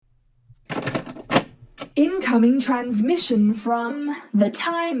Incoming transmission from the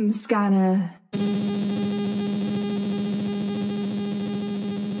Time Scanner.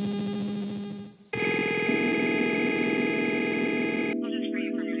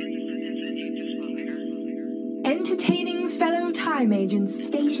 Entertaining fellow time agents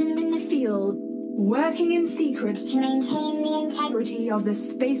stationed in the field, working in secret to maintain the integrity of the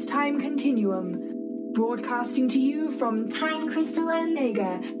space-time continuum, broadcasting to you from Time Crystal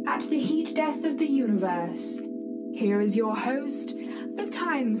Omega at the heat death of the universe. Here is your host, the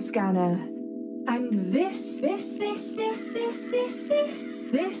Time Scanner. And this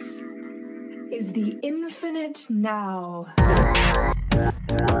is the Infinite Now.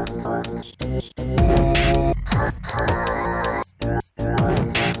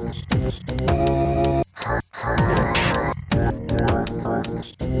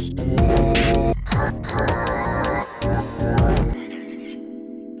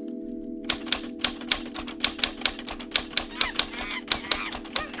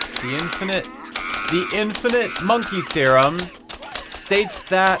 The infinite monkey theorem states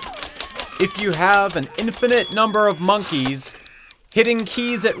that if you have an infinite number of monkeys hitting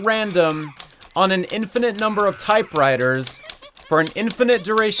keys at random on an infinite number of typewriters for an infinite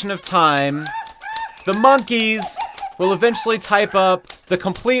duration of time, the monkeys will eventually type up the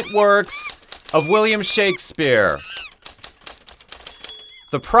complete works of William Shakespeare.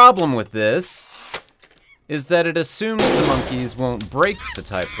 The problem with this is that it assumes the monkeys won't break the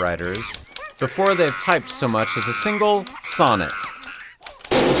typewriters before they've typed so much as a single sonnet.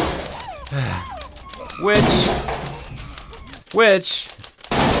 Which,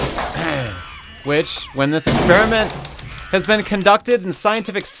 when this experiment has been conducted in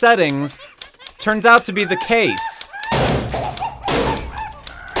scientific settings, turns out to be the case.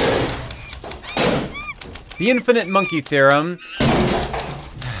 The infinite monkey theorem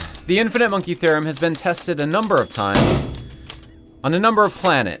has been tested a number of times on a number of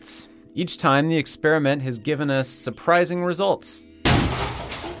planets. Each time, the experiment has given us surprising results.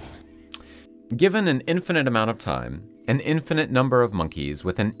 Given an infinite amount of time, an infinite number of monkeys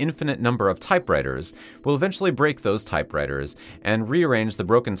with an infinite number of typewriters will eventually break those typewriters and rearrange the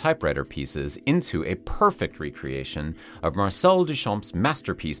broken typewriter pieces into a perfect recreation of Marcel Duchamp's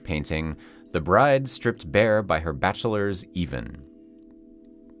masterpiece painting, The Bride Stripped Bare by Her Bachelors Even.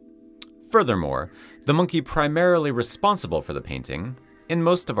 Furthermore, the monkey primarily responsible for the painting, in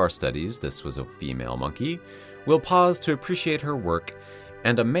most of our studies this was a female monkey, will pause to appreciate her work,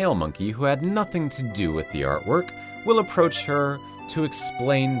 and a male monkey who had nothing to do with the artwork will approach her to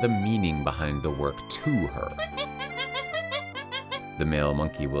explain the meaning behind the work to her. The male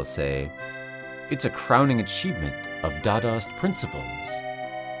monkey will say, "It's a crowning achievement of Dadaist principles,"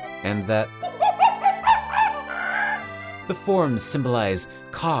 and that the forms symbolize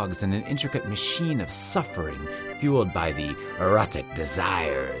cogs in an intricate machine of suffering fueled by the erotic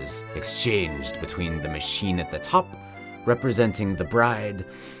desires exchanged between the machine at the top, representing the bride,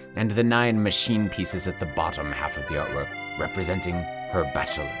 and the 9 machine pieces at the bottom half of the artwork, representing her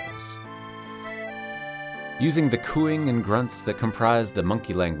bachelors. Using the cooing and grunts that comprise the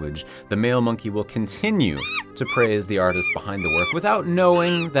monkey language, the male monkey will continue to praise the artist behind the work without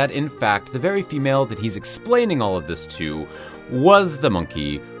knowing that, in fact, the very female that he's explaining all of this to was the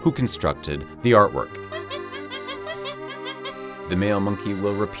monkey who constructed the artwork. The male monkey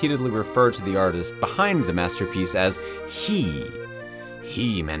will repeatedly refer to the artist behind the masterpiece as he.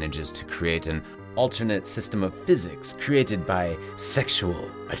 He manages to create an alternate system of physics created by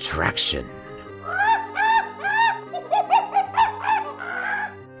sexual attraction.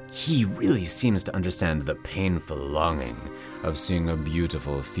 He really seems to understand the painful longing of seeing a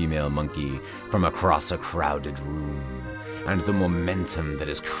beautiful female monkey from across a crowded room, and the momentum that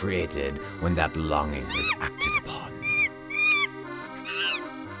is created when that longing is acted upon.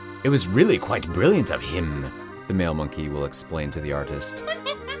 "It was really quite brilliant of him," the male monkey will explain to the artist.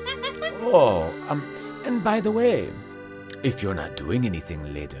 And by the way, if you're not doing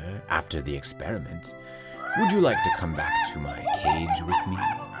anything later after the experiment, would you like to come back to my cage with me?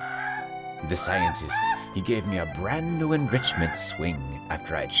 The scientist, he gave me a brand new enrichment swing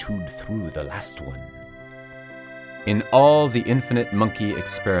after I chewed through the last one. In all the infinite monkey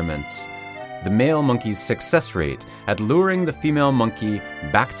experiments, the male monkey's success rate at luring the female monkey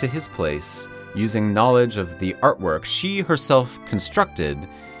back to his place using knowledge of the artwork she herself constructed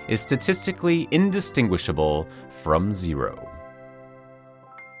is statistically indistinguishable from 0.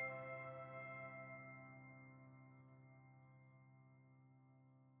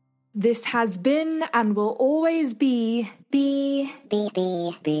 This has been and will always be the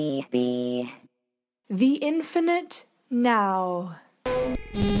Infinite Now.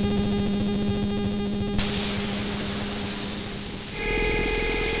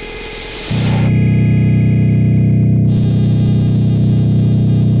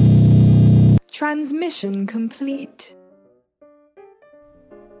 Mission complete.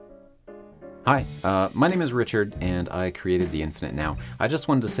 Hi, my name is Richard, and I created The Infinite Now. I just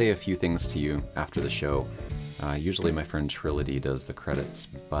wanted to say a few things to you after the show. Usually my friend Trility does the credits,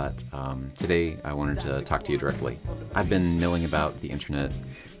 but today I wanted to talk to you directly. I've been milling about the internet,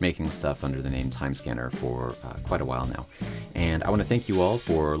 making stuff under the name Timescanner for quite a while now. And I want to thank you all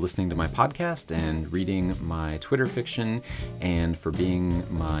for listening to my podcast and reading my Twitter fiction and for being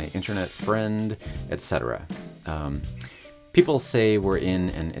my internet friend, etc. People say we're in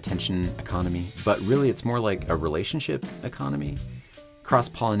an attention economy, but really it's more like a relationship economy.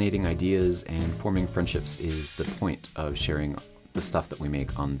 Cross-pollinating ideas and forming friendships is the point of sharing the stuff that we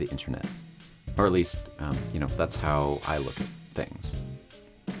make on the internet. Or at least, that's how I look at things.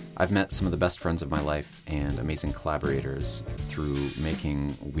 I've met some of the best friends of my life and amazing collaborators through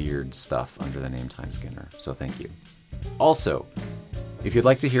making weird stuff under the name Timescanner, so thank you. Also, if you'd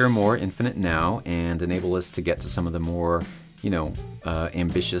like to hear more Infinite Now and enable us to get to some of the more,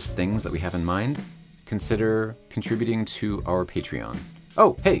 ambitious things that we have in mind, consider contributing to our Patreon.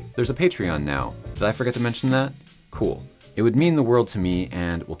 Oh, hey, there's a Patreon now. Did I forget to mention that? Cool. It would mean the world to me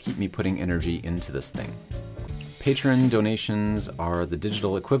and will keep me putting energy into this thing. Patron donations are the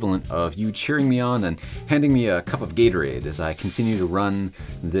digital equivalent of you cheering me on and handing me a cup of Gatorade as I continue to run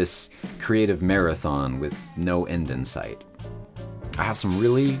this creative marathon with no end in sight. I have some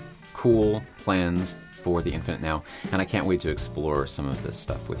really cool plans for The Infinite Now, and I can't wait to explore some of this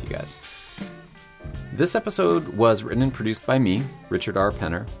stuff with you guys. This episode was written and produced by me, Richard R.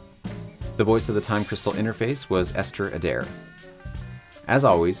 Penner. The voice of the Time Crystal interface was Esther Adair. As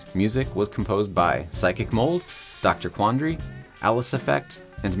always, music was composed by Psychic Mold, Dr. Quandary, Alice Effect,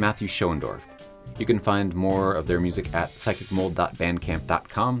 and Matthew Schoendorf. You can find more of their music at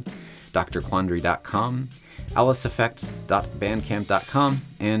psychicmold.bandcamp.com, drquandary.com, aliceeffect.bandcamp.com,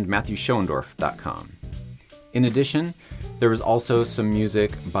 and matthewschoendorf.com. In addition, there was also some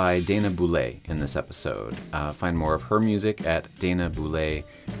music by Dana Boulay in this episode. Find more of her music at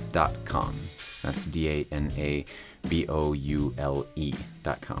danaboulay.com. That's DANABOULE.com.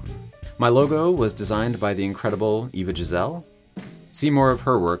 My logo was designed by the incredible Eva Giselle. See more of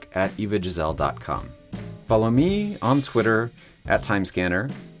her work at evagiselle.com. Follow me on Twitter at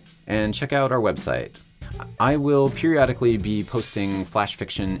Timescanner, and check out our website. I will periodically be posting flash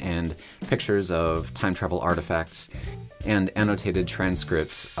fiction and pictures of time travel artifacts and annotated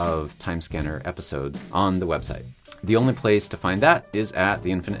transcripts of Timescanner episodes on the website. The only place to find that is at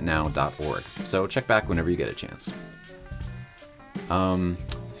theinfinitenow.org, so check back whenever you get a chance. I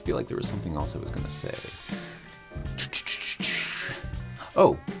feel like there was something else I was going to say.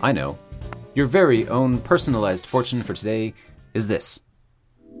 Oh, I know. Your very own personalized fortune for today is this.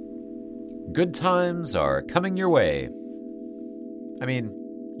 Good times are coming your way. I mean,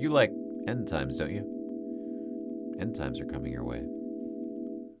 you like end times, don't you? End times are coming your way.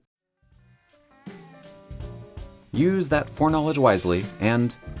 Use that foreknowledge wisely,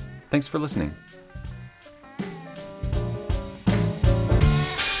 and thanks for listening.